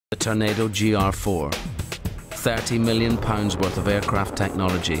Tornado GR4. £30 million worth of aircraft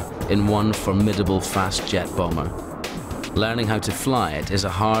technology in one formidable fast jet bomber. Learning how to fly it is a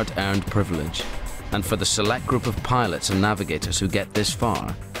hard-earned privilege, and for the select group of pilots and navigators who get this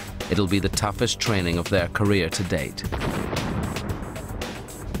far, it'll be the toughest training of their career to date.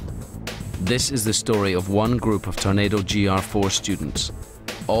 This is the story of one group of Tornado GR4 students,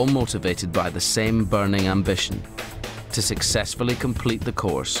 all motivated by the same burning ambition: to successfully complete the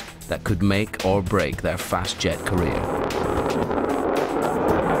course that could make or break their fast jet career.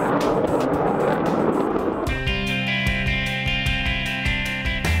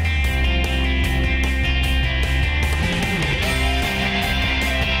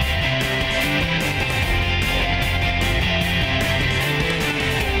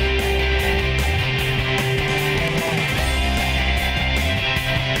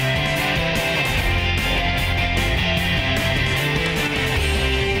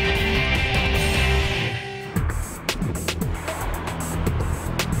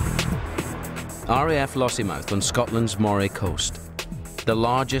 RAF Lossiemouth on Scotland's Moray coast, the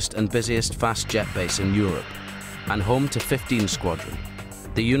largest and busiest fast jet base in Europe, and home to 15 Squadron,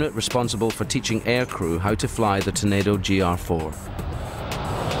 the unit responsible for teaching aircrew how to fly the Tornado GR4.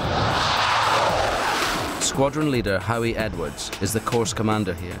 Squadron leader Howie Edwards is the course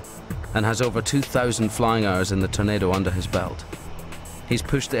commander here and has over 2,000 flying hours in the Tornado under his belt. He's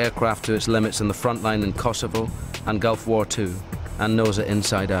pushed the aircraft to its limits in the front line in Kosovo and Gulf War II and knows it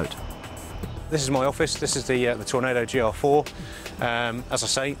inside out. This is my office. This is the Tornado GR4. As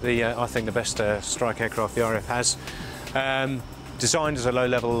I say, I think the best strike aircraft the RAF has. Designed as a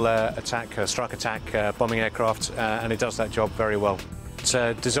low-level strike attack bombing aircraft, and it does that job very well. It's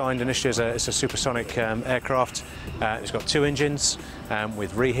designed initially as a supersonic aircraft. It's got 2 engines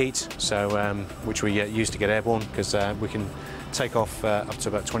with reheat, which we use to get airborne, because we can take off up to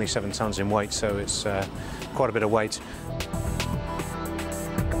about 27 tonnes in weight, so it's quite a bit of weight.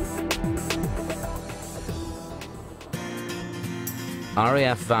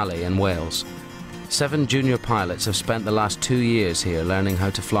 RAF Valley in Wales. 7 junior pilots have spent the last 2 years here learning how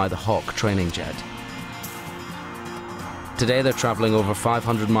to fly the Hawk training jet. Today they're travelling over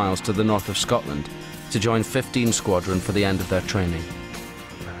 500 miles to the north of Scotland to join 15 Squadron for the end of their training.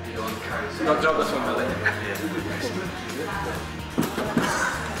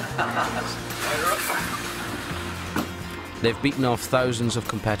 They've beaten off thousands of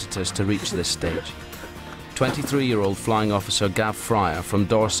competitors to reach this stage. 23-year-old flying officer Gav Fryer from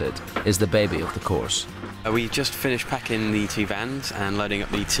Dorset is the baby of the course. We just finished packing the 2 vans and loading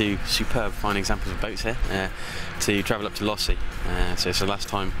up the 2 superb fine examples of boats here to travel up to Lossie. So it's the last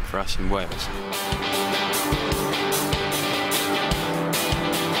time for us in Wales.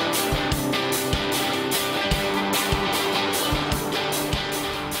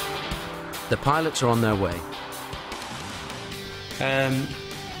 The pilots are on their way.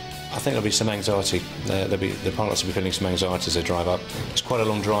 I think there'll be some anxiety. The pilots will be feeling some anxiety as they drive up. It's quite a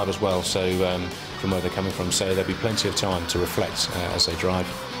long drive as well, so from where they're coming from, so there'll be plenty of time to reflect as they drive.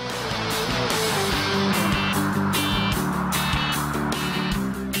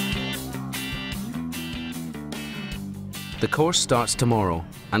 The course starts tomorrow,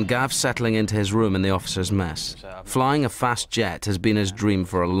 and Gav's settling into his room in the officers' mess. Flying a fast jet has been his dream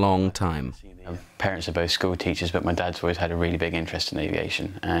for a long time. Parents are both school teachers, but my dad's always had a really big interest in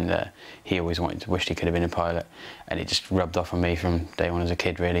aviation, and he always wished he could have been a pilot, and it just rubbed off on me from day one as a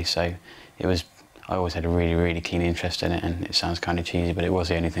kid, really. So I always had a really keen interest in it, and it sounds kind of cheesy, but it was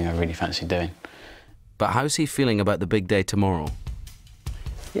the only thing I really fancied doing. But how's he feeling about the big day tomorrow?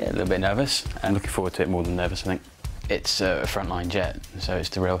 Yeah, a little bit nervous. I'm looking forward to it more than nervous, I think. It's a frontline jet, so it's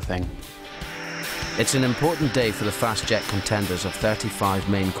the real thing. It's an important day for the fast jet contenders of 35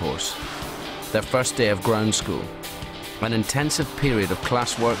 main course. Their first day of ground school, an intensive period of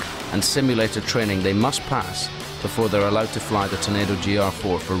classwork and simulator training they must pass before they're allowed to fly the Tornado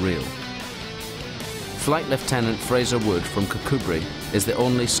GR4 for real. Flight Lieutenant Fraser Wood from Kirkcudbright is the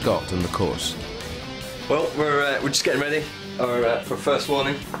only Scot in the course. Well, we're just getting ready for first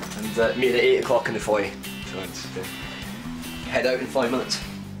warning, and meeting at 8 o'clock in the foyer. So it's head out in 5 minutes.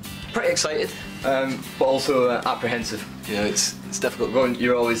 Pretty excited, but also apprehensive. You know, it's difficult going.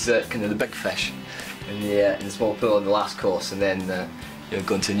 You're always kind of the big fish in the small pool in the last course, and then you know,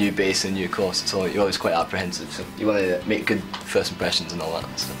 going to a new base and a new course. So you're always quite apprehensive. So you want to make good first impressions and all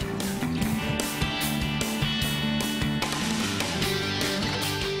that. So.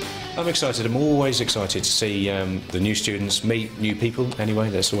 I'm excited. I'm always excited to see the new students meet new people. Anyway,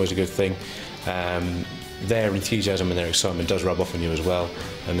 that's always a good thing. their enthusiasm and their excitement does rub off on you as well,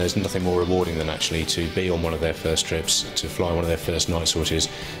 and there's nothing more rewarding than actually to be on one of their first trips, to fly one of their first night sorties,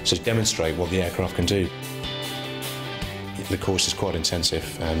 to demonstrate what the aircraft can do. The course is quite intensive,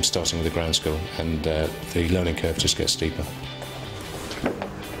 starting with the ground school, and the learning curve just gets steeper.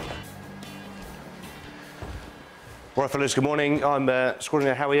 Right, fellas, good morning. I'm Squadron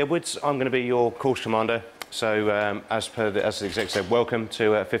Leader Howie Edwards. I'm going to be your course commander. So, as the exec said, welcome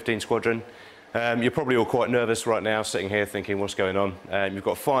to 15 Squadron. You're probably all quite nervous right now, sitting here thinking, what's going on? You've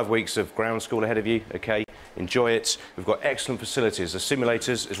got 5 weeks of ground school ahead of you, okay? Enjoy it. We've got excellent facilities. The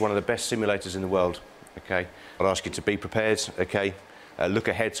simulators is one of the best simulators in the world, okay? I'd ask you to be prepared, okay? Look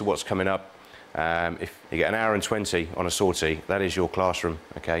ahead to what's coming up. If you get an hour and 20 on a sortie, that is your classroom,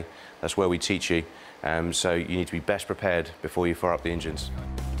 okay? That's where we teach you. So you need to be best prepared before you fire up the engines.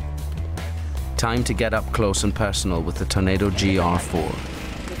 Time to get up close and personal with the Tornado GR4.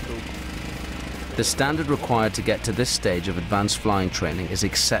 The standard required to get to this stage of advanced flying training is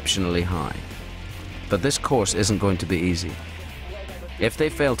exceptionally high. But this course isn't going to be easy. If they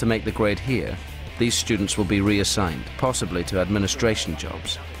fail to make the grade here, these students will be reassigned, possibly to administration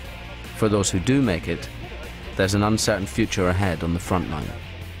jobs. For those who do make it, there's an uncertain future ahead on the front line.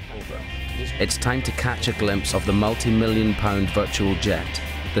 It's time to catch a glimpse of the multi-million-pound virtual jet,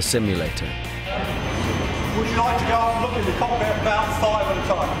 the simulator. Would you like to go up and look in the cockpit about 5 at a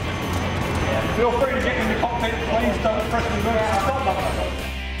time? Feel free to get in the cockpit, please don't press the emergency stop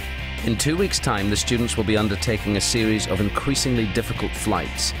button. In 2 weeks' time, the students will be undertaking a series of increasingly difficult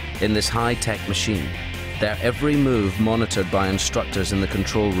flights in this high-tech machine. Their every move monitored by instructors in the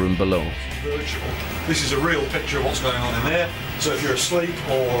control room below. Virtual. This is a real picture of what's going on in there. So if you're asleep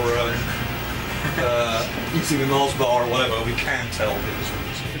or eating a Mars bar or whatever, we can tell the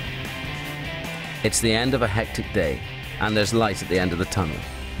difference. It's the end of a hectic day, and there's light at the end of the tunnel.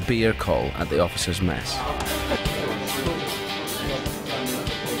 Beer call at the officers' mess.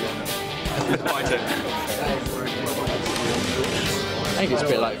 I think it's a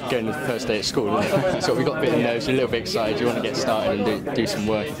bit like going to the first day at school, isn't it? So we got a bit of nerves, a little bit excited, you want to get started and do some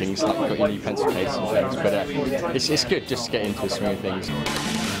work and things, like you've got your new pencil case and things, but it's good just to get into the swing of things.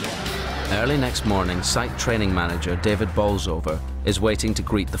 Early next morning, Site Training Manager David Bolsover is waiting to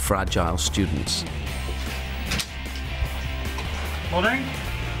greet the fragile students. Morning.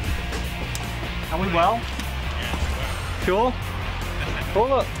 Are we well? Sure? Oh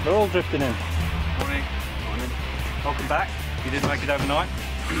look, they're all drifting in. Morning. Morning. Welcome back. You didn't make it overnight?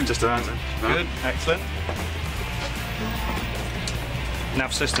 Just about. Good, excellent.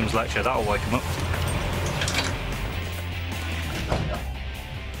 Nav systems lecture, that'll wake them up.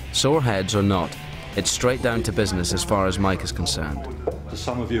 Sore heads or not, it's straight down to business as far as Mike is concerned. To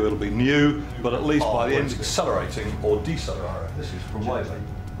some of you it'll be new, but at least by the end accelerating or decelerating. This is from way back.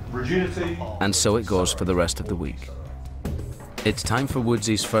 Rigidity. And so it goes for the rest of the week. It's time for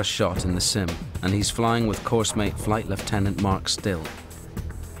Woodsy's first shot in the sim, and he's flying with course mate Flight Lieutenant Mark Still.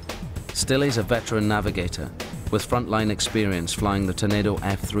 Stillie's a veteran navigator with frontline experience flying the Tornado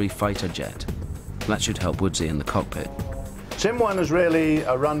F3 fighter jet. That should help Woodsy in the cockpit. Sim 1 is really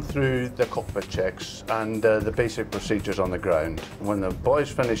a run through the cockpit checks and the basic procedures on the ground. When the boys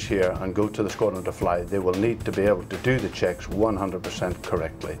finish here and go to the squadron to fly, they will need to be able to do the checks 100%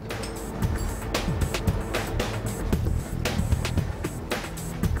 correctly.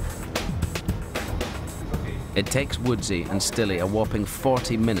 It takes Woodsy and Stillie a whopping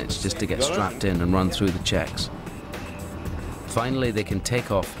 40 minutes just to get strapped in and run through the checks. Finally, they can take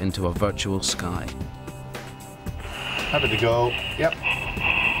off into a virtual sky. Happy to go. Yep.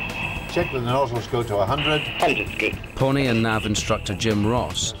 Check that the nozzles go to 100. 100's good. Pony and nav instructor Jim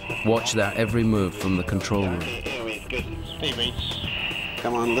Ross watch their every move from the control room.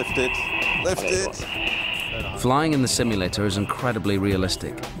 Come on, lift it. Lift it. Flying in the simulator is incredibly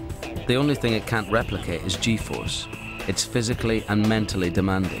realistic. The only thing it can't replicate is G-force. It's physically and mentally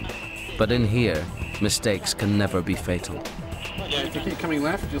demanding. But in here, mistakes can never be fatal. Yeah, if you keep coming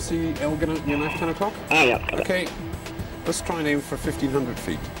left, you'll see Elgin at your left 10 o'clock. Ah, yeah. Okay, let's try and aim for 1,500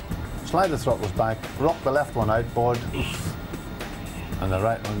 feet. Slide the throttles back, rock the left one outboard, and the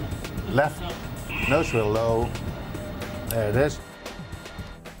right one left, nose wheel low. There it is.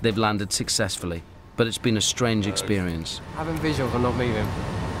 They've landed successfully, but it's been a strange experience. Having visuals and not moving.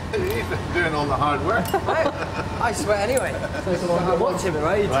 Doing all the hard work. I sweat anyway. I'm watching it,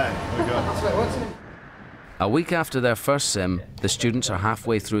 right? Right, we go. I sweat watching it. A week after their first sim, the students are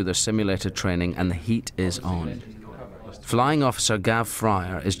halfway through their simulator training and the heat is on. Flying Officer Gav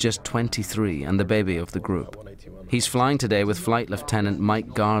Fryer is just 23 and the baby of the group. He's flying today with Flight Lieutenant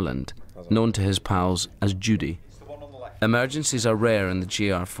Mike Garland, known to his pals as Judy. Emergencies are rare in the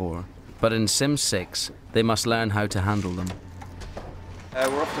GR4, But in Sim 6, they must learn how to handle them.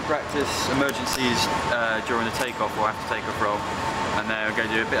 We're off to practice emergencies during the takeoff or after takeoff roll, and then we're going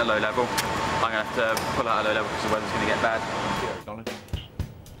to do a bit of low level. I'm going to have to pull out a low level because the weather's going to get bad.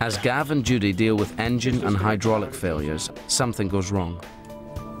 As Gav and Judy deal with engine and hydraulic failures, something goes wrong.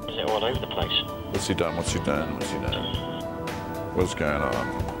 Is it all over the place? What's he done? What's he done? What's he done? What's going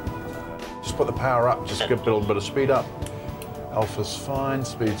on? Just put the power up, just give a little bit of speed up. Alpha's fine,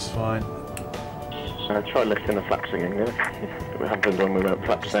 speed's fine. Try lifting the flaps again, yeah? It happened when we went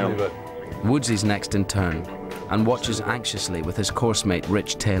flaps down. Woodsy's next in turn and watches anxiously with his course mate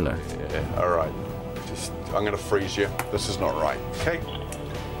Rich Taylor. Yeah, all right. I'm going to freeze you. This is not right, okay?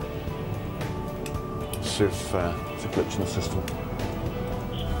 See if there's a glitch in the system.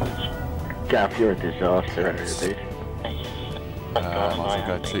 Gav, you're a disaster, dude. I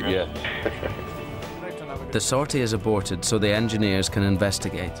think I yeah. The sortie is aborted so the engineers can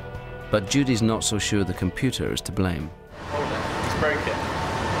investigate, but Judy's not so sure the computer is to blame. It's broken.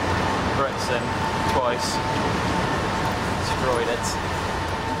 Brett's in twice. Destroyed it.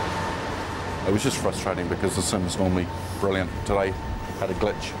 It was just frustrating because the sim's normally brilliant. Today had a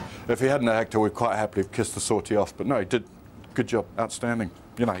glitch. If he hadn't hacked, we'd quite happily have kissed the sortie off, but no, he did. Good job, outstanding.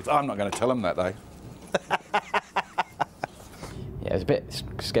 You know, I'm not going to tell him that, though. Yeah, it was a bit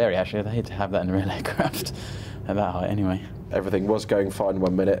scary actually. They had to have that in a real aircraft at that height anyway. Everything was going fine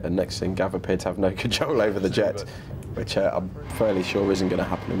 1 minute, and next thing Gav appeared to have no control over the jet, which I'm fairly sure isn't going to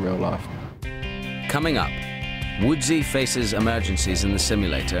happen in real life. Coming up, Woodsy faces emergencies in the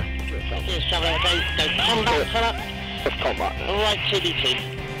simulator. Alright,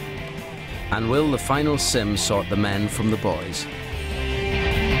 TBT. And will the final sim sort the men from the boys?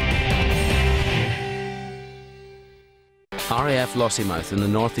 RAF Lossiemouth in the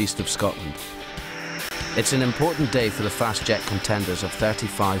northeast of Scotland. It's an important day for the fast jet contenders of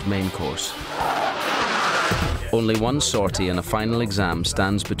 35 main course. Only one sortie and a final exam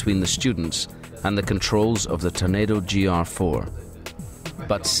stands between the students and the controls of the Tornado GR4.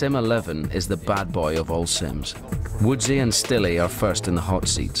 But Sim 11 is the bad boy of all sims. Woodsy and Stilly are first in the hot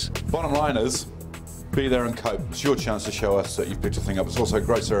seats. Bottom line is, be there and cope. It's your chance to show us that you've picked a thing up. It's also a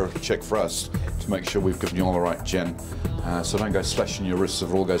great check for us to make sure we've given you all the right gen. So don't go slashing your wrists if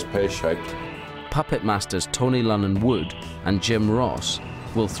it all goes pear-shaped. Puppet masters Tony Lunnan Wood and Jim Ross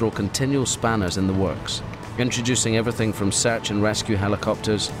will throw continual spanners in the works, introducing everything from search and rescue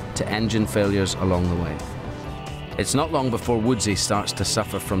helicopters to engine failures along the way. It's not long before Woodsy starts to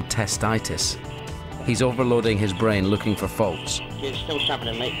suffer from testitis. He's overloading his brain looking for faults. You're still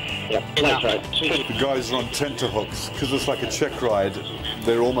travelling, mate. Yep. That's right. The guys are on tenterhooks because it's like a check ride.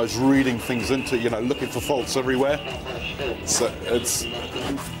 They're almost reading things into, you know, looking for faults everywhere. So it's,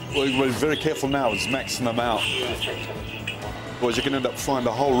 we're very careful now, it's maxing them out. Otherwise you can end up flying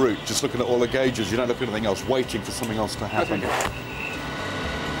the whole route, just looking at all the gauges. You don't look at anything else, waiting for something else to happen.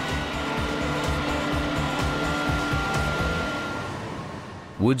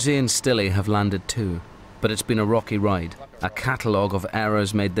 Woodsy and Stilly have landed too, but it's been a rocky ride. A catalogue of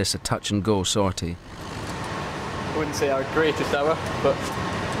errors made this a touch-and-go sortie. I wouldn't say our greatest hour, but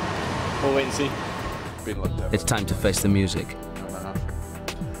we'll wait and see. It's time to face the music.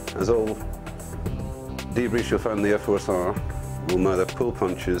 As all debriefs you'll find in the Air Force are, will neither pull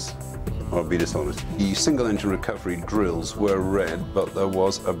punches or be dishonest. The single engine recovery drills were read, but there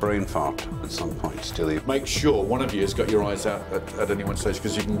was a brain fart at some point still. Make sure one of you has got your eyes out at any one stage,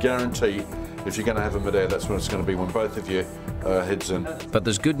 because you can guarantee if you're going to have a mid-air, that's when it's going to be, when both of you heads in. But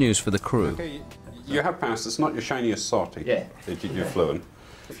there's good news for the crew. Okay, you have passed. It's not your shiniest sortie that you've flown.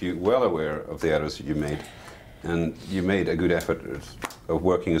 If you're well aware of the errors that you made, and you made a good effort of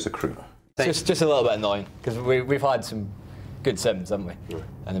working as a crew. Just a little bit annoying, because we've had some good sims, haven't we? Yeah.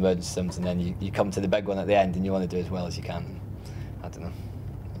 And emergency sims, and then you come to the big one at the end and you want to do as well as you can. I don't know.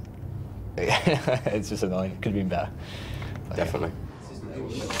 It's just annoying. Could have been better. But definitely.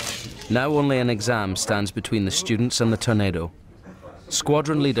 Now only an exam stands between the students and the Tornado.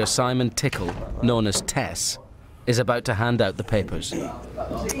 Squadron leader Simon Tickle, known as Tess, is about to hand out the papers.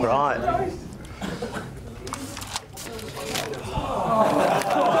 Right.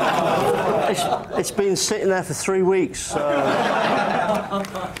 It's been sitting there for 3 weeks.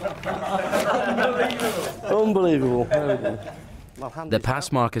 Unbelievable. The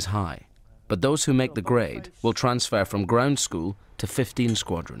pass mark is high, but those who make the grade will transfer from ground school to 15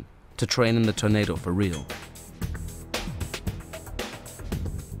 Squadron to train in the Tornado for real.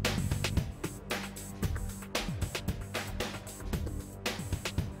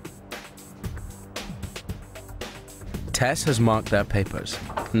 Tess has marked their papers.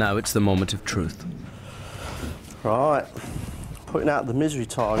 Now it's the moment of truth. Right. putting out the misery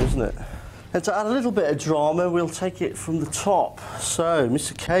time, isn't it? And to add a little bit of drama, we'll take it from the top. So,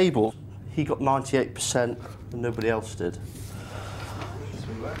 Mr. Cable, he got 98% and nobody else did.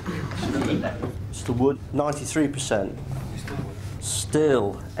 Mr. Wood, 93%.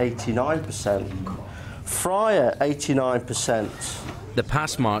 Still, 89%. Fryer, 89%. The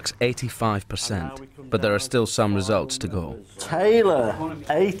pass mark's 85%, but there are still some results to go. Taylor,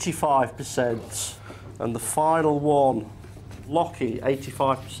 85%. And the final one, Lockie,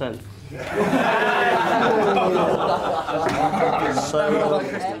 85%.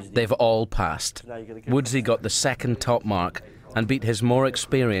 They've all passed. Woodsy got the second top mark and beat his more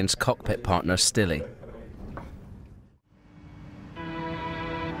experienced cockpit partner Stilly.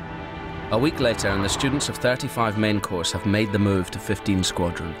 A week later, and the students of 35 main course have made the move to 15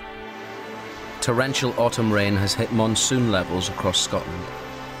 Squadron. Torrential autumn rain has hit monsoon levels across Scotland.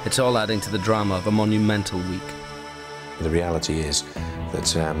 It's all adding to the drama of a monumental week. The reality is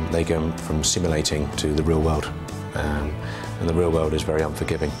that they go from simulating to the real world, and the real world is very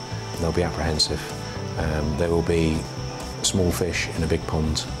unforgiving. They'll be apprehensive. There will be small fish in a big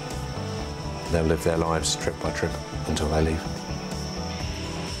pond. They'll live their lives trip by trip until they leave.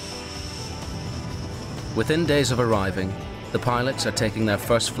 Within days of arriving, the pilots are taking their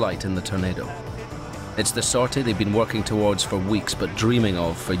first flight in the Tornado. It's the sortie they've been working towards for weeks but dreaming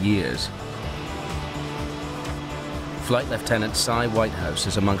of for years. Flight Lieutenant Cy Whitehouse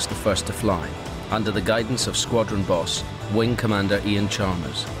is amongst the first to fly, under the guidance of Squadron Boss, Wing Commander Ian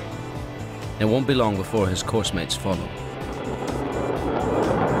Chalmers. It won't be long before his course mates follow.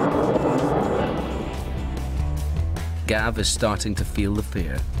 Gav is starting to feel the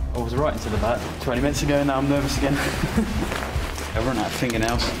fear. I was right until about 20 minutes ago, now I'm nervous again. I run out of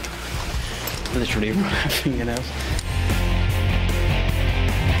fingernails. Literally run out of fingernails.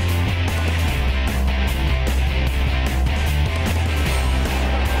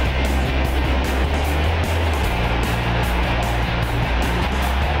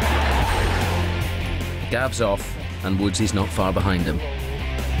 Gav's off, and Woodsy's not far behind him.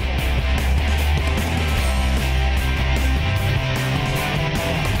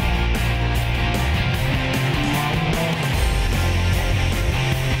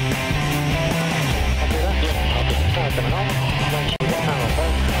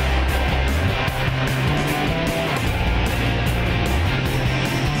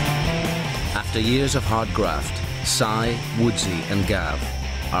 After years of hard graft, Cy, Woodsy and Gav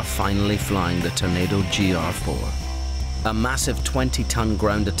are finally flying the Tornado GR4. A massive 20-ton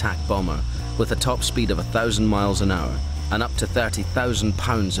ground attack bomber with a top speed of 1,000 miles an hour and up to 30,000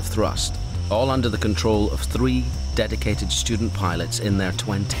 pounds of thrust, all under the control of 3 dedicated student pilots in their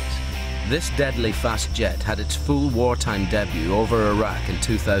 20s. This deadly fast jet had its full wartime debut over Iraq in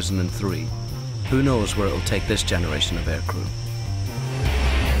 2003. Who knows where it'll take this generation of aircrew?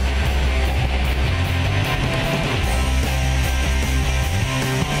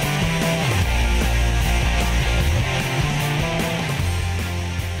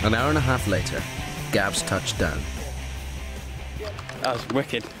 An hour and a half later, Gav's touched down. That was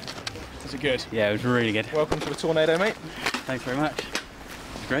wicked. Was it good? Yeah, it was really good. Welcome to the Tornado, mate. Thanks very much. It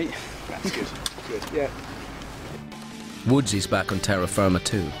was great. That's good. Good, yeah. Woodsy's back on terra firma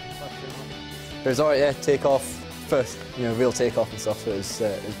too. It was alright, yeah, take off, first, real take off and stuff, so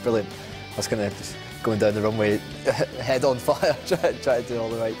it was brilliant. I was kind of just going down the runway, head on fire, trying to do all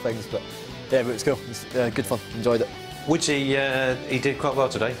the right things, but yeah, but it was cool. It was good fun, enjoyed it. Woodsy, he did quite well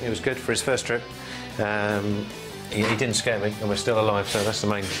today. It was good for his first trip. He didn't scare me, and we're still alive, so that's the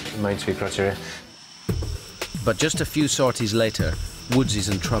main 2 criteria. But just a few sorties later, Woodsy's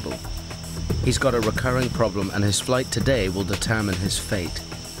in trouble. He's got a recurring problem, and his flight today will determine his fate.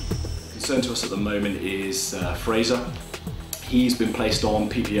 Concern to us at the moment is Fraser. He's been placed on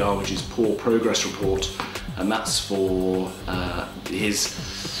PPR, which is Poor Progress Report, and that's for his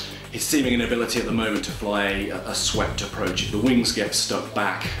seeming inability at the moment to fly a swept approach. If the wings get stuck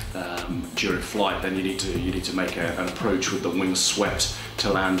back during flight, then you need to make an approach with the wings swept to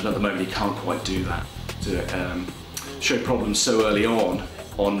land. And at the moment, he can't quite do that. To show problems so early on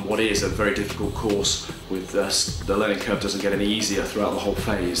what is a very difficult course, with the learning curve doesn't get any easier throughout the whole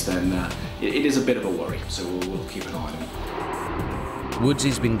phase, then it is a bit of a worry. So we'll keep an eye on him.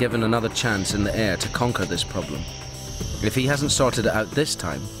 Woodsy's been given another chance in the air to conquer this problem. If he hasn't sorted it out this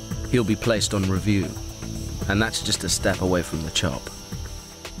time, he'll be placed on review, and that's just a step away from the chop.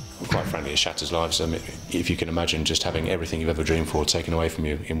 Quite frankly, it shatters lives. I mean, if you can imagine just having everything you've ever dreamed for taken away from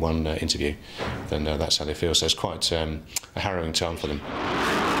you in one interview, then that's how they feel. So it's quite a harrowing time for them.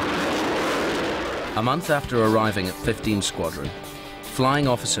 A month after arriving at 15 Squadron, flying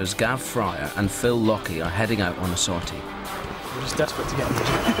officers Gav Fryer and Phil Lockie are heading out on a sortie. We're just desperate to get on the jet.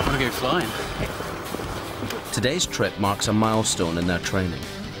 I want to go flying. Today's trip marks a milestone in their training,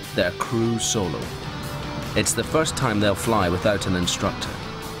 their crew solo. It's the first time they'll fly without an instructor.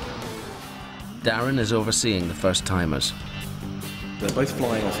 Darren is overseeing the first-timers. They're both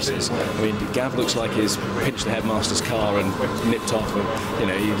flying officers. I mean, Gav looks like he's pinched the headmaster's car and nipped off, and you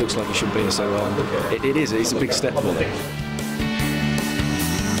know, he looks like he shouldn't be here. So it's a big step for them.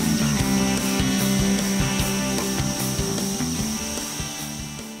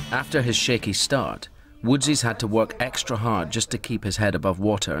 After his shaky start, Woodsy's had to work extra hard just to keep his head above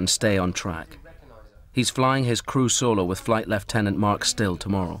water and stay on track. He's flying his crew solo with Flight Lieutenant Mark Still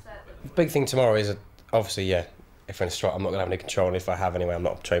tomorrow. The big thing tomorrow is, obviously, yeah, if we're in a strike, I'm not going to have any control, and if I have anyway, I'm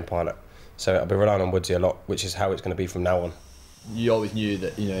not a trained pilot. So I'll be relying on Woodsy a lot, which is how it's going to be from now on. You always knew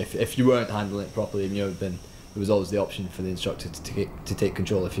that, you know, if you weren't handling it properly, you know, then there was always the option for the instructor to take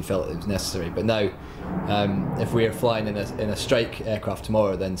control if you felt it was necessary. But now, if we're flying in a strike aircraft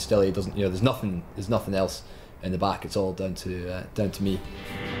tomorrow, then still he doesn't. You know, there's nothing else in the back. It's all down to me.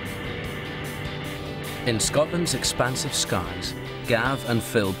 In Scotland's expansive skies, Gav and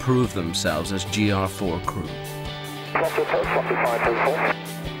Phil prove themselves as GR4 crew.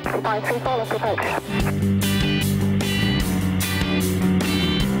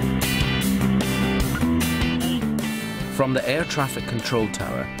 From the air traffic control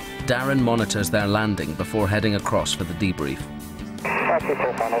tower, Darren monitors their landing before heading across for the debrief.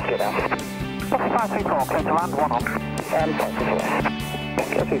 524, final, get down. 524, clear to land, 1 on. And 524.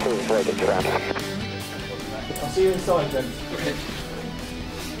 524 is ready to land. I'll see you inside then. Okay.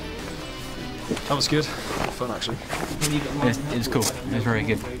 That was good. Fun, actually. It was cool. It was very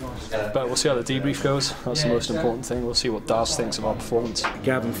good. But we'll see how the debrief goes. That's the most important thing. We'll see what Daz thinks of our performance.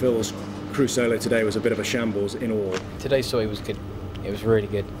 Gav and Phil's crew solo today was a bit of a shambles in all. Today's story was good. It was really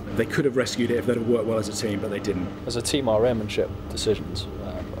good. They could have rescued it if they'd have worked well as a team, but they didn't. As a team, our airmanship decisions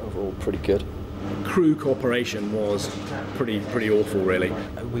overall pretty good. Crew cooperation was pretty awful, really.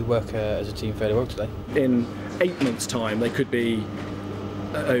 We work as a team fairly well today. In 8 months' time, they could be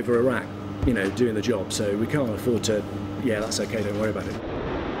over Iraq, you know, doing the job. So we can't afford to. Yeah, that's okay. Don't worry about it.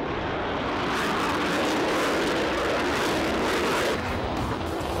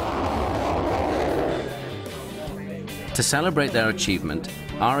 To celebrate their achievement,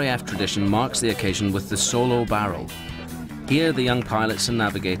 RAF tradition marks the occasion with the solo barrel. Here, the young pilots and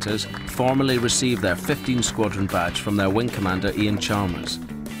navigators formally receive their 15 Squadron badge from their wing commander, Ian Chalmers.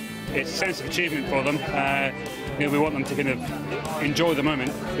 It's a sense of achievement for them. You know, we want them to kind of enjoy the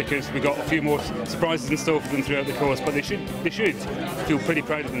moment because we've got a few more surprises in store for them throughout the course, but they should feel pretty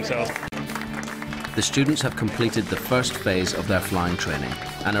proud of themselves. The students have completed the first phase of their flying training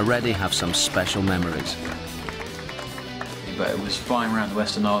and already have some special memories. But it was flying around the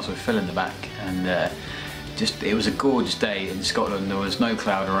Western Isles with Phil in the back, and it was a gorgeous day in Scotland. There was no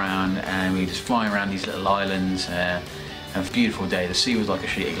cloud around, and we were just flying around these little islands. And it was a beautiful day. The sea was like a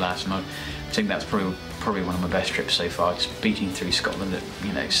sheet of glass, and I think that's probably one of my best trips so far. Just beating through Scotland at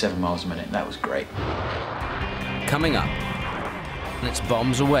 7 miles a minute. That was great. Coming up, it's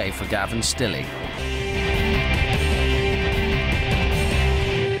bombs away for Gavin Stilley.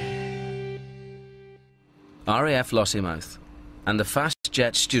 RAF Lossiemouth and the fast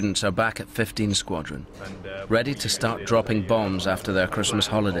jet students are back at 15 Squadron, ready to start dropping bombs after their Christmas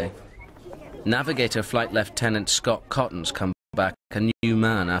holiday. Navigator Flight Lieutenant Scott Cotton's come back a new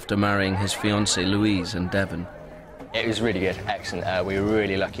man after marrying his fiancée Louise in Devon. It was really good, excellent. We were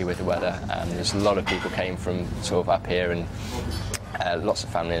really lucky with the weather. There's a lot of people came from sort of up here, and lots of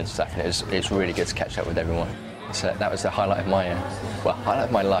family and stuff, and it was really good to catch up with everyone. So that was the highlight of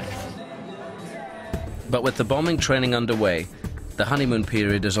my life. But with the bombing training underway, the honeymoon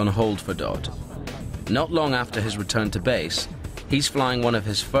period is on hold for Dodd. Not long after his return to base, he's flying one of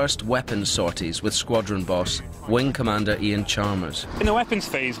his first weapons sorties with squadron boss, Wing Commander Ian Chalmers. In the weapons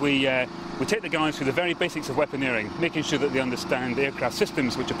phase, we take the guys through the very basics of weaponeering, making sure that they understand the aircraft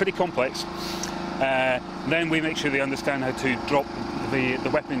systems, which are pretty complex. Then we make sure they understand how to drop the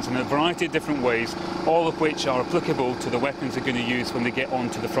weapons in a variety of different ways, all of which are applicable to the weapons they're going to use when they get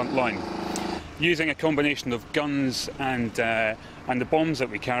onto the front line. Using a combination of guns and the bombs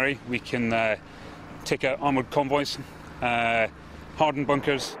that we carry, we can take out armoured convoys, hardened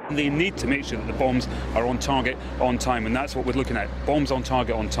bunkers. They need to make sure that the bombs are on target, on time, and that's what we're looking at. Bombs on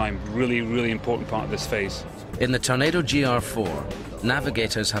target, on time. Really, really important part of this phase. In the Tornado GR4,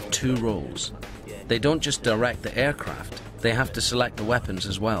 navigators have two roles. They don't just direct the aircraft, they have to select the weapons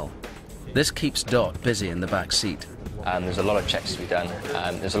as well. This keeps Dot busy in the back seat. There's a lot of checks to be done.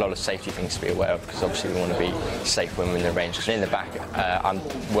 There's a lot of safety things to be aware of, because obviously we want to be safe when we're in the range. Because in the back, I'm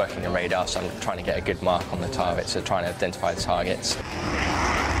working the radar, so I'm trying to get a good mark on the target, so trying to identify the targets.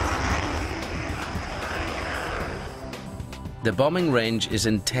 The bombing range is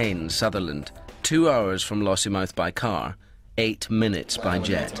in Tain, Sutherland, 2 hours from Lossiemouth by car, 8 minutes by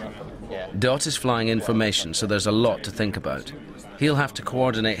jet. Dot is flying information, so there's a lot to think about. He'll have to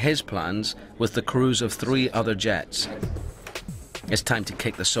coordinate his plans with the crews of 3 other jets. It's time to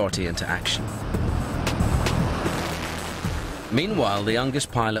kick the sortie into action. Meanwhile, the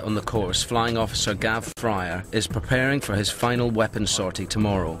youngest pilot on the course, Flying Officer Gav Fryer, is preparing for his final weapons sortie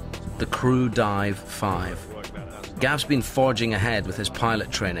tomorrow, the Crew Dive 5. Gav's been forging ahead with his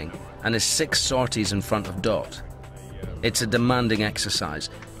pilot training and is 6 sorties in front of Dot. It's a demanding exercise.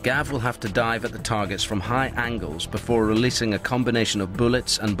 Gav will have to dive at the targets from high angles before releasing a combination of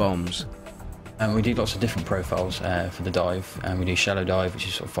bullets and bombs. We do lots of different profiles for the dive. We do shallow dive, which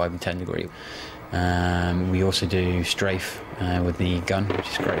is sort of 5 and 10 degree. We also do strafe with the gun, which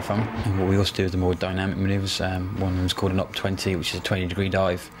is great fun. And what we also do is the more dynamic manoeuvres. One of them is called an up 20, which is a 20-degree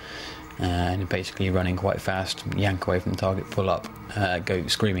dive. And basically you're running quite fast, yank away from the target, pull up, go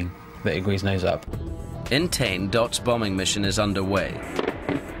screaming, 30 degrees nose up. In Tain, Dot's bombing mission is underway.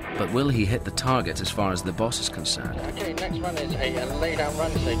 But will he hit the target as far as the boss is concerned? Okay, next run is a lay-down run,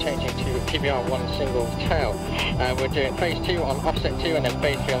 so changing to PBR 1 single tail. We're doing phase 2 on offset 2 and then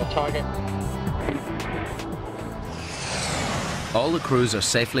phase 3 on the target. All the crews are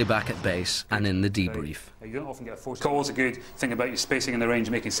safely back at base and in the debrief. You don't often get a force call. It's a good thing about your spacing in the range,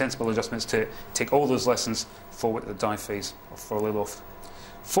 making sensible adjustments to take all those lessons forward to the dive phase or for a little off.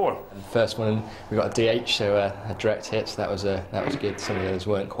 4. The first one we got a DH, so a direct hit, so that was good. Some of the others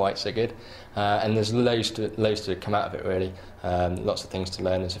weren't quite so good, and there's loads to come out of it really. Lots of things to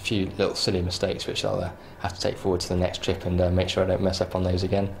learn. There's a few little silly mistakes which I'll have to take forward to the next trip and make sure I don't mess up on those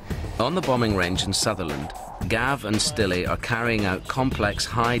again. On the bombing range in Sutherland, Gav and Stilly are carrying out complex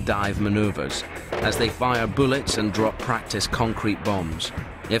high dive manoeuvres as they fire bullets and drop practice concrete bombs.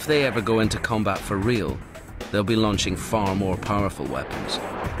 If they ever go into combat for real, they'll be launching far more powerful weapons.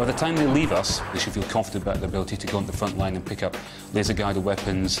 By the time they leave us, they should feel confident about their ability to go on the front line and pick up laser-guided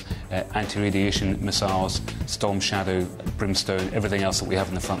weapons, anti-radiation missiles, Storm Shadow, Brimstone, everything else that we have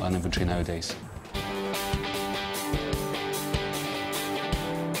in the frontline infantry nowadays.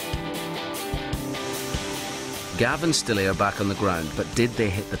 Gav and Stilly are back on the ground, but did they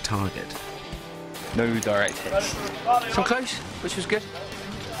hit the target? No direct hits. Some close, which was good.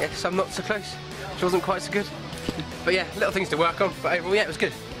 Yeah, some not so close, which wasn't quite so good. But yeah, little things to work on, but overall, yeah, it was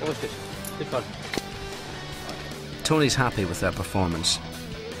good. It was good. Good fun. Tony's happy with their performance.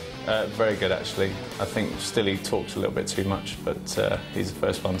 Very good, actually. I think Stilly talks a little bit too much, but he's the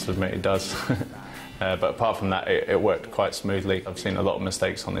first one to admit he does. But apart from that, it worked quite smoothly. I've seen a lot of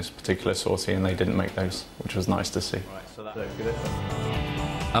mistakes on this particular sortie, and they didn't make those, which was nice to see.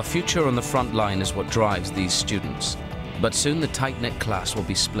 A future on the front line is what drives these students, but soon the tight-knit class will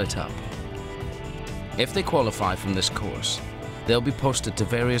be split up. If they qualify from this course, they'll be posted to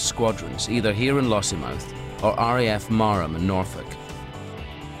various squadrons, either here in Lossiemouth or RAF Marham in Norfolk.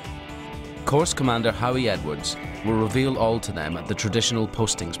 Course Commander Howie Edwards will reveal all to them at the traditional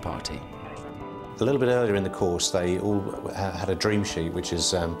postings party. A little bit earlier in the course, they all had a dream sheet, which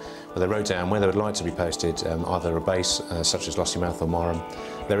is where they wrote down where they would like to be posted, either a base such as Lossiemouth or Marham.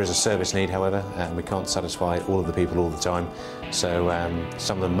 There is a service need, however, and we can't satisfy all of the people all the time, so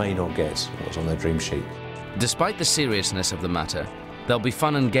some of them may not get what was on their dream sheet. Despite the seriousness of the matter, there'll be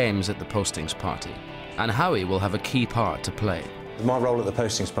fun and games at the postings party, and Howie will have a key part to play. My role at the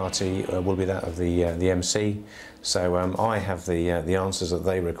postings party will be that of the MC, so I have the answers that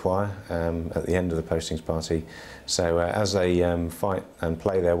they require at the end of the postings party. So as they fight and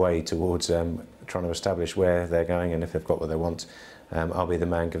play their way towards trying to establish where they're going and if they've got what they want, I'll be the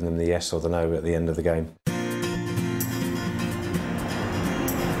man giving them the yes or the no at the end of the game.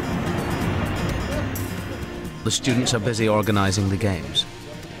 The students are busy organising the games.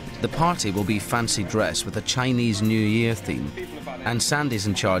 The party will be fancy dress with a Chinese New Year theme, and Sandy's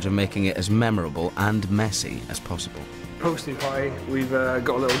in charge of making it as memorable and messy as possible. Posting party, we've got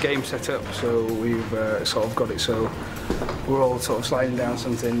a little game set up, so we've sort of got it so we're all sort of sliding down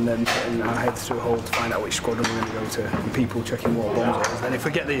something and putting our heads through a hole to find out which squadron we're going to go to, and people checking what bombs it is. Then if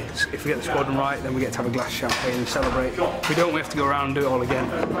we get the squadron right, then we get to have a glass of champagne and celebrate. If we don't, we have to go around and do it all again.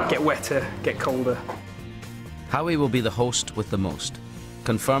 Get wetter, get colder. Howie will be the host with the most,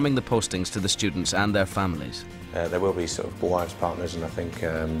 confirming the postings to the students and their families. There will be sort of wives, partners, and I think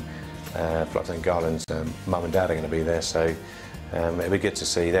Garland's mum and dad are going to be there, so It'll be good to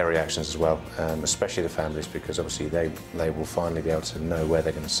see their reactions as well, especially the families, because obviously they will finally be able to know where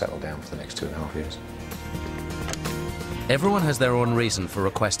they're going to settle down for the next 2.5 years. Everyone has their own reason for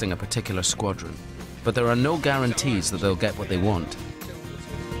requesting a particular squadron, but there are no guarantees that they'll get what they want.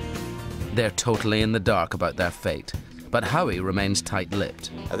 They're totally in the dark about their fate, but Howie remains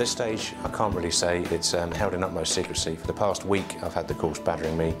tight-lipped. At this stage, I can't really say. It's held in utmost secrecy. For the past week, I've had the course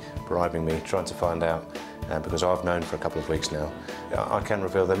battering me, bribing me, trying to find out, because I've known for a couple of weeks now. I can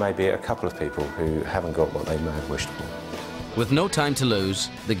reveal there may be a couple of people who haven't got what they may have wished for. With no time to lose,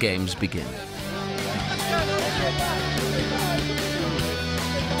 the games begin.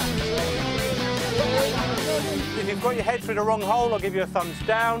 If you've got your head through the wrong hole, I'll give you a thumbs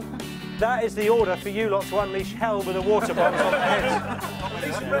down. That is the order for you lot to unleash hell with a water box on the head.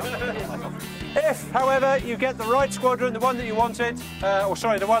 If, however, you get the right squadron, the one that you wanted, or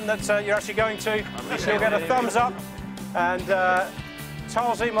sorry, the one that you're actually going to, you'll get a thumbs up, and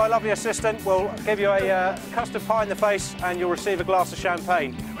Talsy, my lovely assistant, will give you a custard pie in the face, and you'll receive a glass of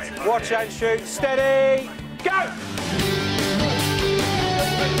champagne. Watch and shoot, steady, go!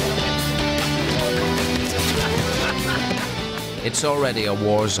 It's already a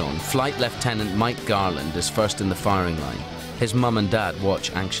war zone. Flight Lieutenant Mike Garland is first in the firing line. His mum and dad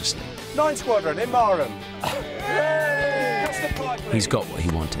watch anxiously. 9 Squadron in Marham. He's got what he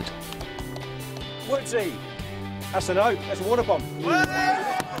wanted. Woodsy. That's a no. That's a water bomb.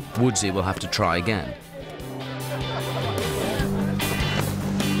 Woodsy will have to try again.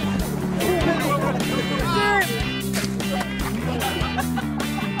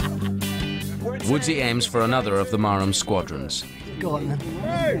 Woodsy aims for another of the Marham squadrons. Go on, then.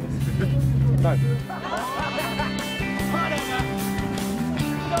 No.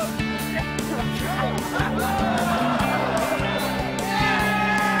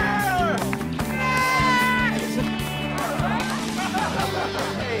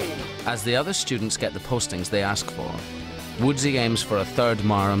 As the other students get the postings they ask for, Woodsy aims for a 3rd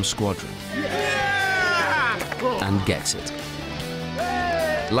Marham squadron. And gets it.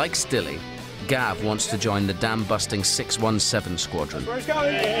 Like Stilly, Gav wants to join the dam-busting 617 squadron. Where he's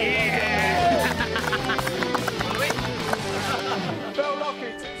going?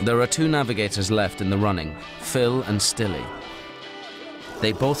 There are 2 navigators left in the running, Phil and Stilly.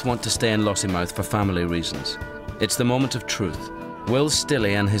 They both want to stay in Lossiemouth for family reasons. It's the moment of truth. Will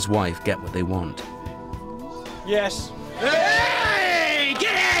Stilly and his wife get what they want? Yes. Hey!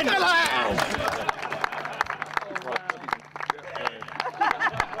 Get in!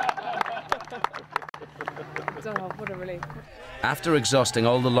 Oh, what a relief. After exhausting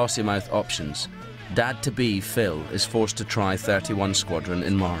all the Lossiemouth options, Dad-to-be Phil is forced to try 31 Squadron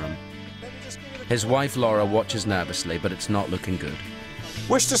in Marham. His wife Laura watches nervously, but it's not looking good.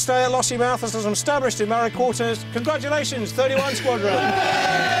 Wish to stay at Lossiemouth as I'm established in married quarters. Congratulations, 31 Squadron.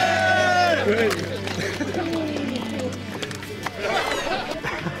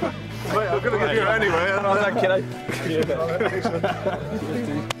 Mate, I'm going to give you it anyway. Thank you.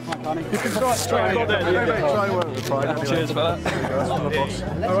 You can try and work with pride. Cheers, fella.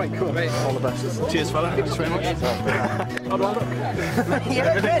 All right, cool. All the best. Cheers, fella. Thanks very much. How do I look?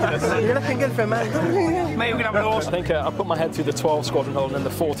 You're looking good for a man. Mate, we're going to have an awesome. I think I put my head through the 12 squadron hole and then the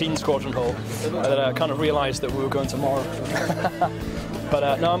 14 squadron hole, and then I kind of realised that we were going tomorrow.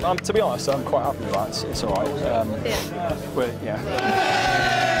 But no, I'm, to be honest, I'm quite happy with that. It's all right.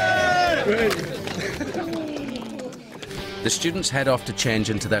 The students head off to change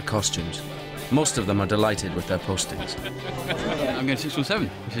into their costumes. Most of them are delighted with their postings. I'm going to 617,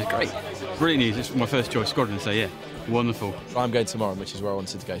 which is great. Brilliant news, it's my first choice squadron, so yeah, wonderful. I'm going tomorrow, which is where I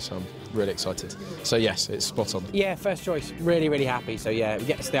wanted to go, so I'm really excited. So yes, it's spot on. Yeah, first choice. Really, really happy. So yeah, we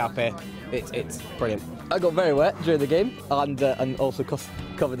get to stay up here. It's brilliant. I got very wet during the game and also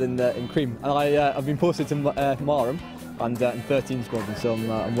covered in cream. And I've been posted to Marham and in 13 Squadron, so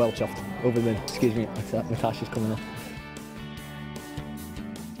I'm well chuffed. Over the moon. Excuse me, Natasha's coming off.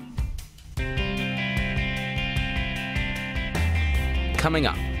 Coming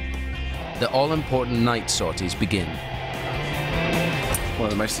up, the all-important night sorties begin. One of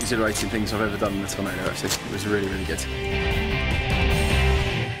the most exhilarating things I've ever done in the Tornado, actually. It was really, really good.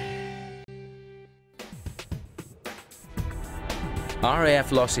 RAF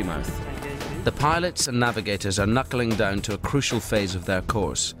Lossiemouth. The pilots and navigators are knuckling down to a crucial phase of their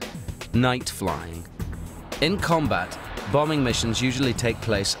course, night flying. In combat, bombing missions usually take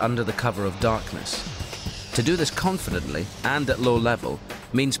place under the cover of darkness. To do this confidently and at low level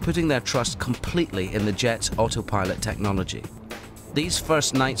means putting their trust completely in the jet's autopilot technology. These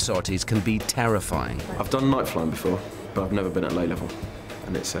first night sorties can be terrifying. I've done night flying before, but I've never been at low level.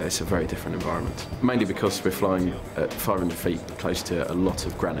 and it's a very different environment. Mainly because we're flying at 500 feet close to a lot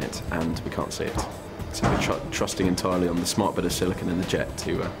of granite and we can't see it. So we're trusting entirely on the smart bit of silicon in the jet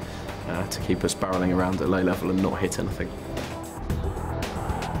to keep us barrelling around at low level and not hit anything.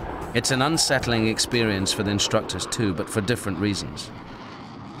 It's an unsettling experience for the instructors too, but for different reasons.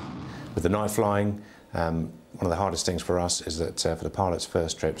 With the night flying, one of the hardest things for us is that for the pilot's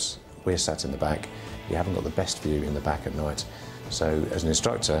first trips, we're sat in the back. You haven't got the best view in the back at night. So as an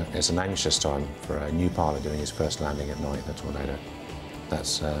instructor, it's an anxious time for a new pilot doing his first landing at night in a Tornado.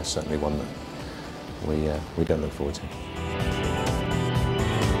 That's certainly one that we don't look forward to.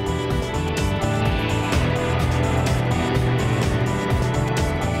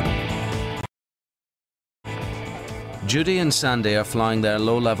 Judy and Sandy are flying their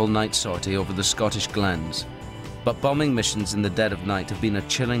low-level night sortie over the Scottish Glens, but bombing missions in the dead of night have been a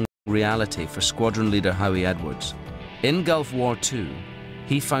chilling reality for squadron leader Howie Edwards. In Gulf War II,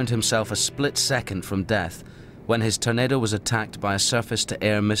 he found himself a split second from death when his Tornado was attacked by a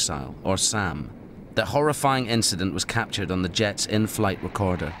surface-to-air missile, or SAM. The horrifying incident was captured on the jet's in-flight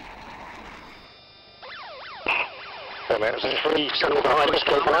recorder.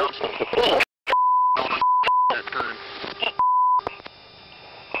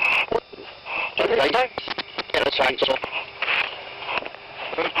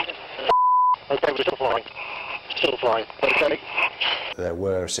 There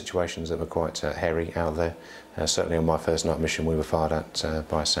were situations that were quite hairy out there. Certainly on my first night mission we were fired at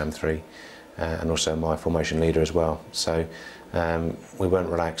by SAM-3 and also my formation leader as well. So we weren't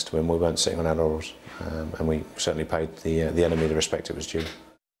relaxed when we weren't sitting on our laurels and we certainly paid the enemy the respect it was due.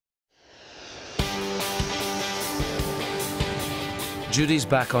 Judy's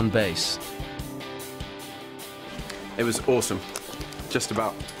back on base. It was awesome. Just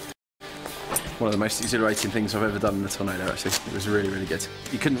about one of the most exhilarating things I've ever done in a Tornado, actually. It was really, really good.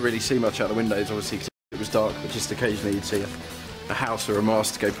 You couldn't really see much out the windows, obviously, because it was dark, but just occasionally you'd see a house or a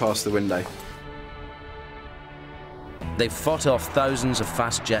mast go past the window. They've fought off thousands of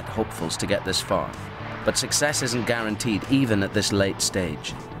fast jet hopefuls to get this far, but success isn't guaranteed even at this late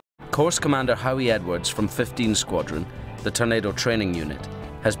stage. Course Commander Howie Edwards from 15 Squadron, the Tornado Training Unit,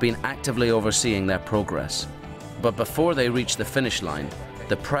 has been actively overseeing their progress. But before they reach the finish line,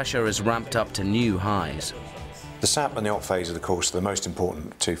 the pressure is ramped up to new highs. The SAP and the op phase of the course are the most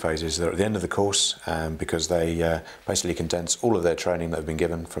important two phases. They're at the end of the course because they basically condense all of their training that have been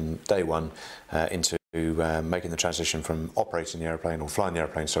given from day one into making the transition from operating the aeroplane, or flying the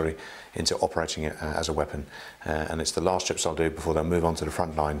aeroplane, sorry, into operating it as a weapon. And it's the last trips I'll do before they'll move on to the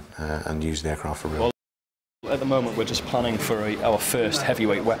front line and use the aircraft for real. At the moment we're just planning for our first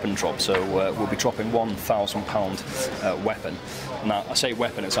heavyweight weapon drop, so we'll be dropping £1,000 weapon. Now I say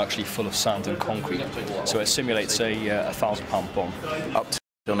weapon, it's actually full of sand and concrete, so it simulates a £1,000 bomb. Up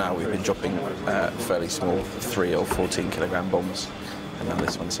till now we've been dropping fairly small 3 or 14 kilogram bombs, and now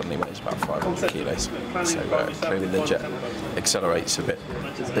this one suddenly weighs about 500 kilos. So clearly the jet accelerates a bit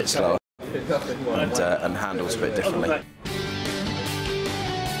slower and handles a bit differently.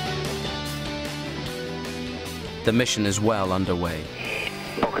 The mission is well underway.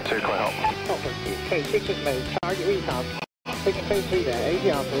 Pocket 2, quite hot. Okay, 6 is made. Target recon. Taking phase 3 there.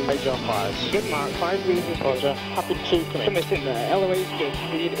 ADR, please. ADR 5. Good mark. 5 reasons. Roger. Happy to commit. Commit in there. LOA is good.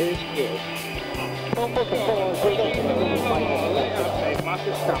 Speed is good. Pocket 4, 3, 6,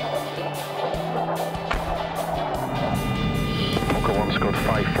 massive stamp. Pocket 1 scored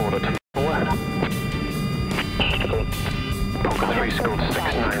 5-4 at 4. Pocket 3 scored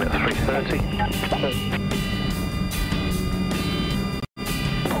 6-9 at 3:30.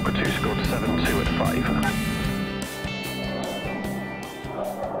 Pocket 2 scored 7-2 at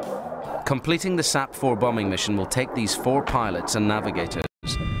 5. Completing the SAP-4 bombing mission will take these 4 pilots and navigators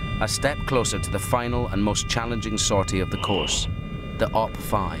a step closer to the final and most challenging sortie of the course, the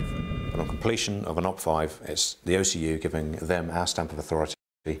OP-5. And on completion of an OP-5, it's the OCU giving them our stamp of authority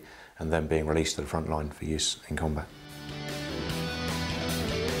and then being released to the front line for use in combat.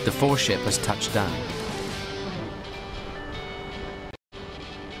 The 4 ship has touched down.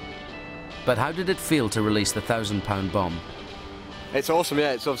 But how did it feel to release the £1,000 bomb? It's awesome,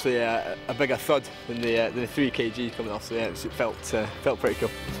 yeah. It's obviously a bigger thud than the 3 kg coming off, so yeah, it felt pretty cool.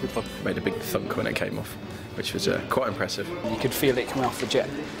 It's good fun. Made a big thunk when it came off, which was quite impressive. You could feel it coming off the jet,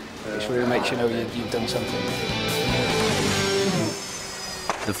 which really makes you know you've done something.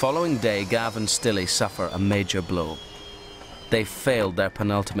 The following day, Gav and Stilly suffer a major blow. They failed their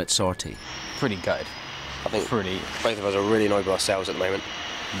penultimate sortie. Pretty gutted. I think both of us are really annoyed with ourselves at the moment.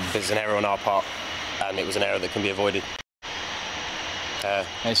 There's an error on our part, and it was an error that can be avoided.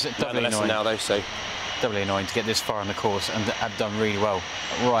 It's learned the lesson now, though, so doubly annoying to get this far on the course and have done really well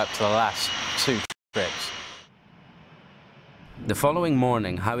right up to the last 2 trips. The following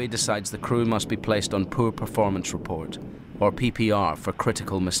morning, Howie decides the crew must be placed on Poor Performance Report, or PPR, for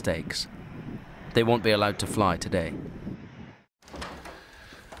critical mistakes. They won't be allowed to fly today.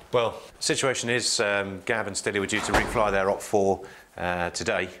 Well, the situation is Gav and Stilly were due to refly their Op 4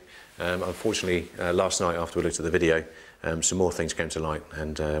 today. Unfortunately, last night after we looked at the video, some more things came to light,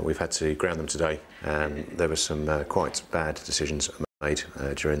 and we've had to ground them today. There were some quite bad decisions made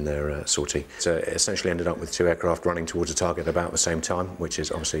during their sortie. So it essentially ended up with 2 aircraft running towards a target about the same time, which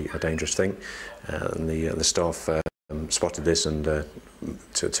is obviously a dangerous thing. And the staff spotted this and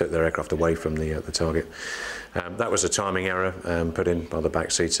took their aircraft away from the target. That was a timing error put in by the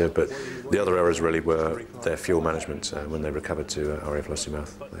backseater, but the other errors really were their fuel management. When they recovered to RAF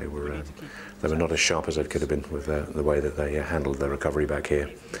Lossiemouth, they were not as sharp as they could have been with the way that they handled their recovery back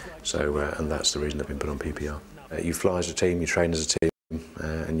here. So, and that's the reason they've been put on PPR. You fly as a team, you train as a team,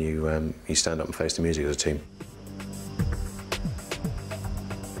 and you stand up and face the music as a team.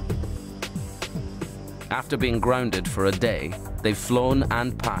 After being grounded for a day, they've flown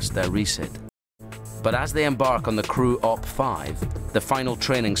and passed their resit. But as they embark on the crew Op 5, the final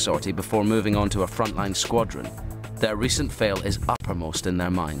training sortie before moving on to a frontline squadron, their recent fail is uppermost in their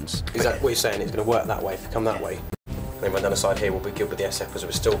minds. Is that what you're saying? It's going to work that way, if you come that way? And then when down the side here, we'll be good with the SF because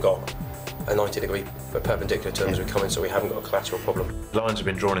we've still got a 90-degree perpendicular to them as we come in, so we haven't got a collateral problem. Lines have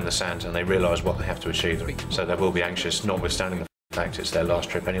been drawn in the sand and they realise what they have to achieve, so they will be anxious, notwithstanding the fact it's their last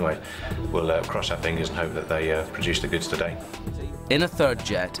trip anyway. We'll cross our fingers and hope that they produce the goods today. In a third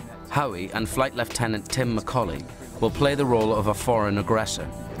jet, Howie and Flight Lieutenant Tim McCauley will play the role of a foreign aggressor.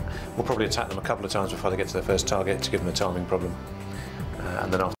 We'll probably attack them a couple of times before they get to their first target to give them a timing problem.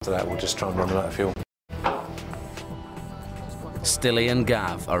 And then after that, we'll just try and run them out of fuel. Stilly and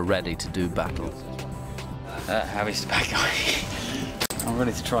Gav are ready to do battle. Howie's the bad guy. I'm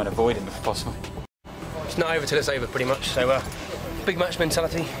ready to try and avoid him if possible. It's not over till it's over, pretty much. So, big match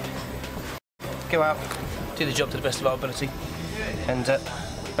mentality. Go out, do the job to the best of our ability, and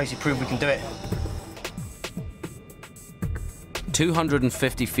basically prove we can do it.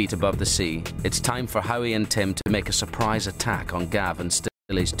 250 feet above the sea, it's time for Howie and Tim to make a surprise attack on Gav and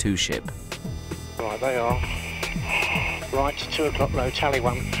Stilly's 2-ship. Right, they are. Right, 2 o'clock low, tally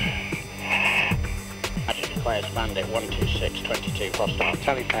 1. Magic declares bandit 12622, hostile.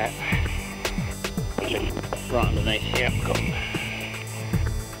 Tally pair. Right underneath, yep, got them.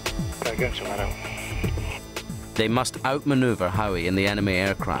 Go to Meadow. They must outmaneuver Howie in the enemy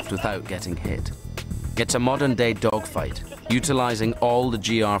aircraft without getting hit. It's a modern-day dogfight, utilising all the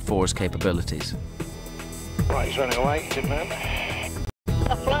GR4's capabilities. Right, he's running away, good man.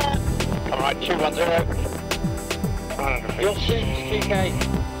 A flat. All right, 210. 100 feet. You're 6, TK.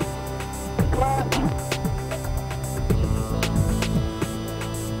 Flat.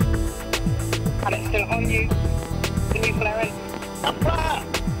 And it's still on you. Can you flare it? A flat.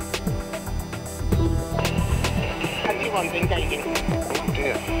 And you want engaging. Oh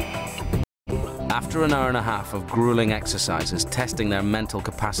dear. After an hour and a half of grueling exercises testing their mental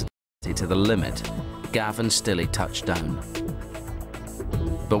capacity to the limit, Gav and Stilly touched down.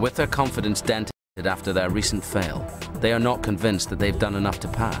 But with their confidence dented after their recent fail, they are not convinced that they've done enough to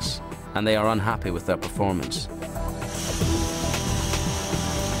pass, and they are unhappy with their performance.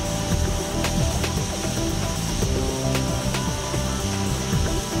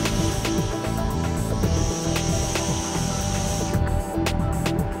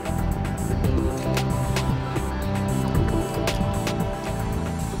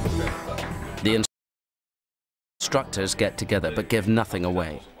 The instructors get together but give nothing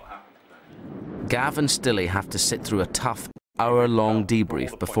away. Gav and Stilly have to sit through a tough hour-long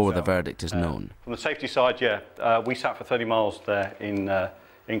debrief before the verdict is known. From the safety side, yeah, we sat for 30 miles there in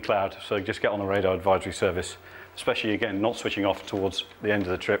cloud, so just get on the radar advisory service, especially again not switching off towards the end of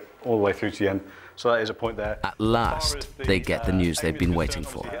the trip all the way through to the end. So that is a point there. At last, they get the news they've been waiting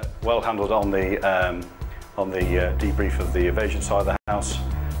for. Well handled on the debrief of the evasion side of the house.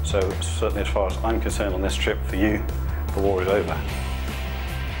 So certainly as far as I'm concerned on this trip for you, the war is over.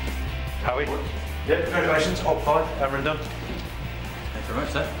 Howie? Yeah, congratulations, Op 5, over and done. Thanks very much,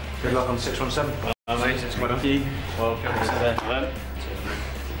 sir. Good luck on 617. Amazing, thank you. Well,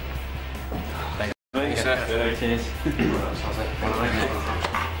 Thanks, mate. Sir. Cheers.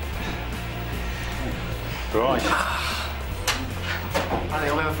 Right. I think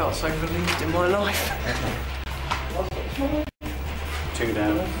I've never felt so relieved in my life. 2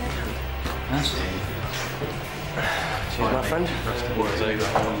 down. Cheers, my friend.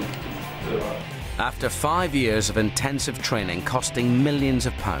 After 5 years of intensive training costing millions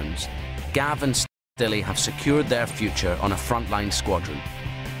of pounds, Gav and Stilly have secured their future on a frontline squadron.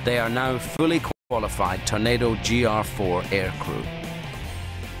 They are now fully qualified Tornado GR4 aircrew.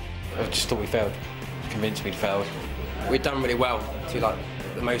 I just thought we failed, convinced we'd failed. We'd done really well to like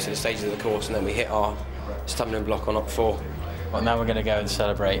most of the stages of the course, and then we hit our stumbling block on up 4. Well, now we're going to go and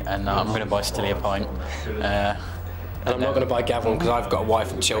celebrate, and I'm going to buy Stilly a pint. And I'm not going to buy Gav one because I've got a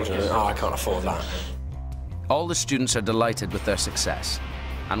wife and children, and I can't afford that. All the students are delighted with their success,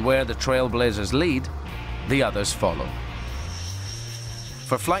 and where the Trailblazers lead, the others follow.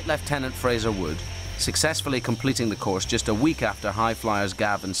 For Flight Lieutenant Fraser Wood, successfully completing the course just a week after high flyers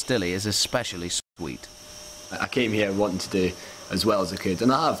Gav and Stilly is especially sweet. I came here wanting to do as well as I could,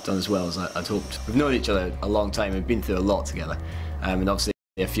 and I have done as well as I'd hoped. We've known each other a long time, we've been through a lot together, and obviously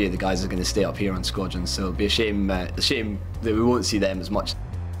a few of the guys are going to stay up here on squadron, so it'll be a shame that we won't see them as much.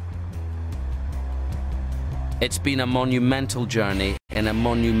 It's been a monumental journey in a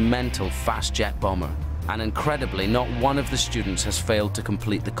monumental fast jet bomber, and incredibly not one of the students has failed to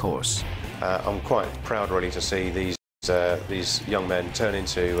complete the course. I'm quite proud really to see these young men turn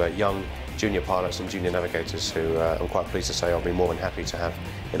into young junior pilots and junior navigators who I'm quite pleased to say I'll be more than happy to have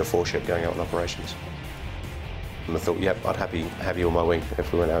in a 4-ship going out on operations. And I thought, yep, I'd have you on my wing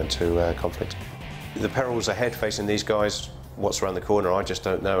if we went out into conflict. The perils ahead facing these guys, what's around the corner, I just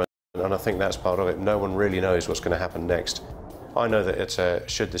don't know, and I think that's part of it. No one really knows what's going to happen next. I know that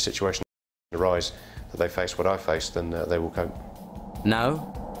it's, should the situation arise that they face what I faced, then they will cope.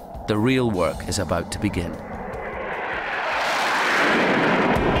 Now, the real work is about to begin.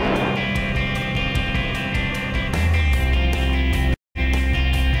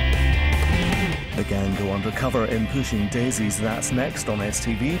 The gang go undercover in Pushing Daisies. That's next on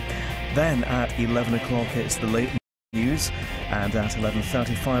STV. Then at 11 o'clock it's the late news, and at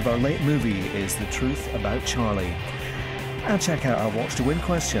 11:35 our late movie is The Truth About Charlie. And check out our Watch to Win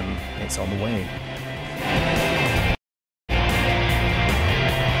question. It's on the way.